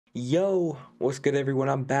Yo, what's good everyone?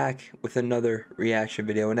 I'm back with another reaction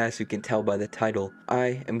video, and as you can tell by the title,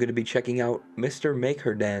 I am going to be checking out Mr. Make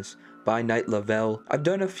Her Dance by LOVELL. I've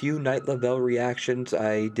done a few LOVELL reactions.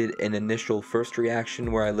 I did an initial first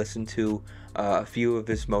reaction where I listened to a few of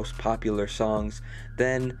his most popular songs.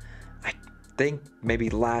 Then I think maybe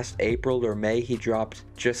last April or May he dropped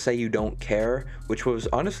Just Say You Don't Care, which was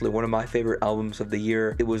honestly one of my favorite albums of the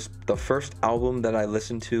year. It was the first album that I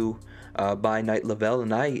listened to by LOVELL,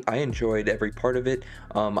 and I enjoyed every part of it.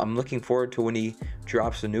 I'm looking forward to when he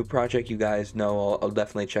drops a new project. You guys know I'll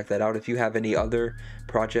definitely check that out. If you have any other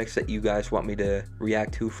projects that you guys want me to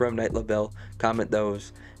react to from LOVELL, comment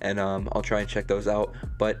those and I'll try and check those out.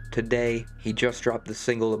 But today he just dropped the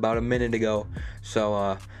single about a minute ago,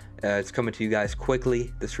 so it's coming to you guys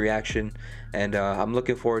quickly, this reaction, and I'm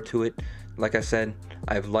looking forward to it. Like I said,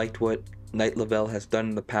 I've liked what LOVELL has done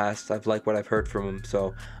in the past. I've liked what I've heard from him,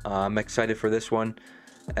 so I'm excited for this one.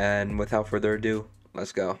 And without further ado,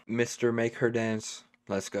 let's go. Mr. Make Her Dance,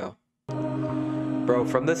 let's go. Bro,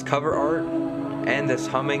 from this cover art and this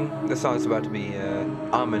humming, this song's about to be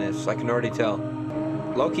ominous. I can already tell.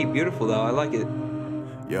 Low-key beautiful though, I like it.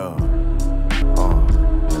 Yo.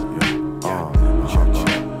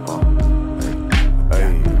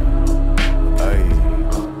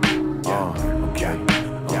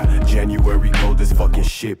 January cold as fucking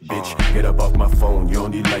shit, bitch. Get up off my phone, you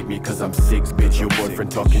only like me cause I'm 6, bitch. Your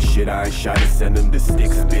boyfriend talking shit, I ain't shy to send him the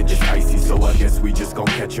sticks, bitch. It's icy, so I guess we just gon'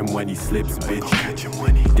 catch him when he slips,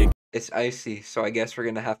 bitch. It's icy, so I guess we're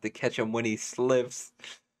gonna have to catch him when he slips.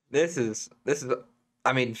 This is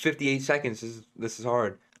I mean, 58 seconds this is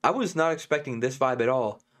hard. I was not expecting this vibe at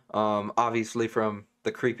all. Obviously from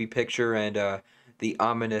the creepy picture and the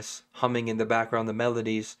ominous humming in the background, the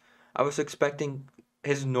melodies. I was expecting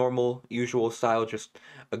his normal, usual style, just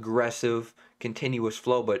aggressive, continuous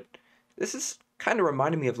flow, but this is kind of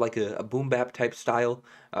reminding me of like a boom bap type style.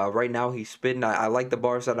 Right now he's spitting. I like the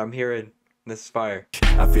bars that I'm hearing. This is fire.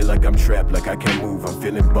 I feel like I'm trapped, like I can't move. I'm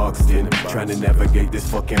feeling boxed in, trying to navigate this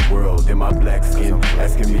fucking world in my black skin.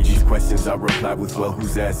 Asking me these questions, I reply with, well,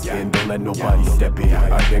 who's asking? Don't let nobody step in.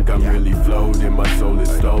 I think I'm really floating, my soul is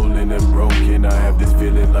stolen and broken. I have this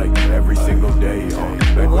feeling like every single day.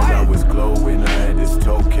 Back when I was glowing, I had this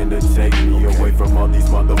token to take me away from all these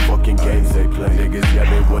motherfucking games they play. Niggas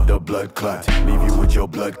yelling with the blood clot, leave you with your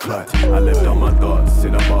blood clot. I left all my thoughts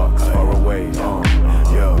in a box far away.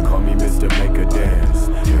 Yeah, call me Mr. Make Her Dance.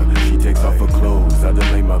 Yeah, she takes off her clothes, I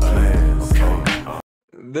delay my plans.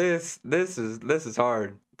 This is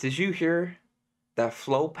hard. Did you hear that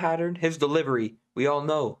flow pattern? His delivery, we all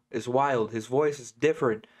know, is wild. His voice is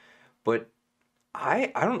different, but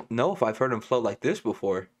I don't know if I've heard him flow like this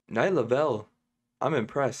before. LOVELL, I'm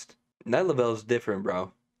impressed. LOVELL is different,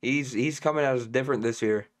 bro. He's coming out as different this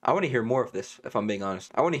year. I want to hear more of this, if I'm being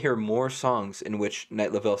honest. I want to hear more songs in which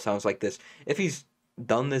LOVELL sounds like this. If he's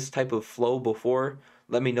done this type of flow before,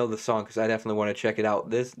 let me know the song, because I definitely want to check it out.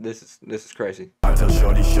 This is crazy. I tell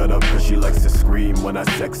shorty shut up cause she likes to scream when I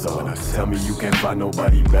sex her. Tell me you can't find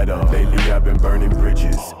nobody better. Lately I've been burning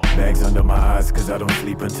bridges, bags under my eyes cause I don't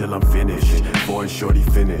sleep until I'm finished. Boy shorty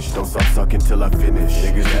finished, don't stop sucking till I finish.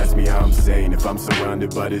 Niggas ask me how I'm sane, if I'm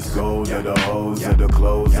surrounded by this gold or the hoes or the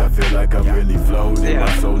clothes. I feel like I'm really floating,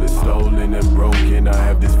 my soul is stolen and broken. I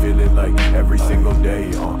have this feeling like every single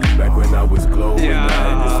day. Back when I was glowing, I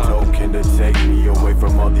had this token to take me away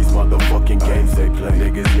from all these motherfucking games they play.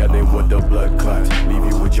 Niggas yelling with the blood clot,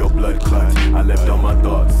 leave you with your blood clot. I left all my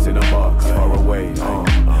thoughts in a box far away.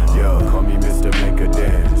 Yeah, call me Mr. Make Her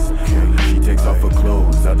Dance. She takes off her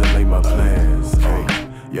clothes, I delay my plans.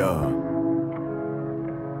 Yeah.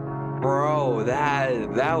 Bro,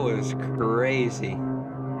 that was crazy.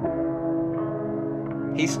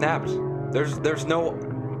 He snapped. There's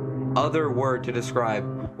no other word to describe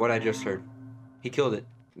what I just heard. He killed it.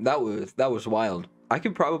 That was wild. I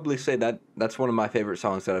could probably say that's one of my favorite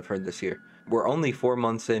songs that I've heard this year. We're only 4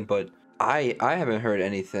 months in, but I haven't heard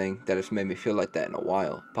anything that has made me feel like that in a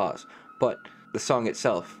while. Pause. But the song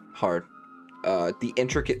itself, hard. The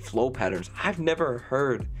intricate flow patterns. I've never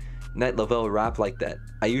heard LOVELL rap like that.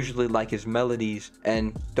 I usually like his melodies,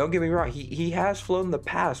 and don't get me wrong, he has flowed in the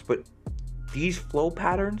past, but these flow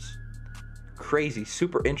patterns, crazy,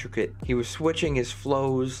 super intricate. He was switching his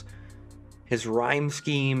flows, his rhyme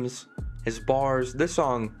schemes, his bars. This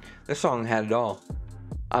song had it all.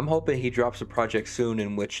 I'm hoping he drops a project soon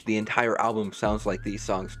in which the entire album sounds like these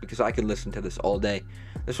songs, because I could listen to this all day.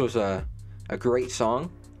 This was a great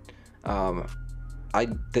song. I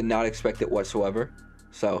did not expect it whatsoever.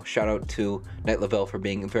 So shout out to LOVELL for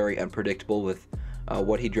being very unpredictable with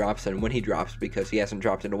what he drops and when he drops, because he hasn't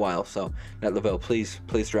dropped in a while. So LOVELL, please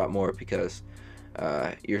drop more, because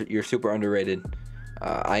You're super underrated.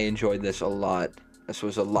 I enjoyed this a lot. This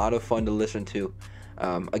was a lot of fun to listen to.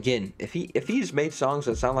 Again, if he's made songs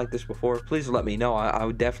that sound like this before, please let me know. I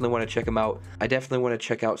would definitely want to check him out. I definitely want to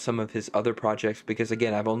check out some of his other projects, because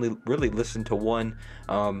again, I've only really listened to one.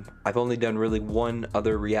 I've only done really one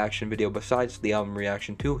other reaction video besides the album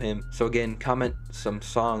reaction to him. So again, comment some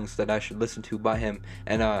songs that I should listen to by him.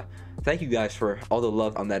 And thank you guys for all the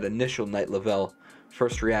love on that initial Night LOVELL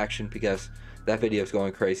first reaction, because that video is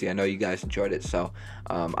going crazy. I know you guys enjoyed it, so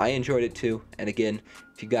I enjoyed it too. And again,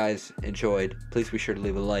 if you guys enjoyed, please be sure to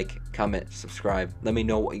leave a like, comment, subscribe. Let me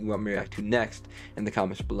know what you want me to react to next in the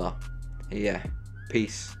comments below. Yeah,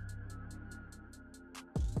 peace.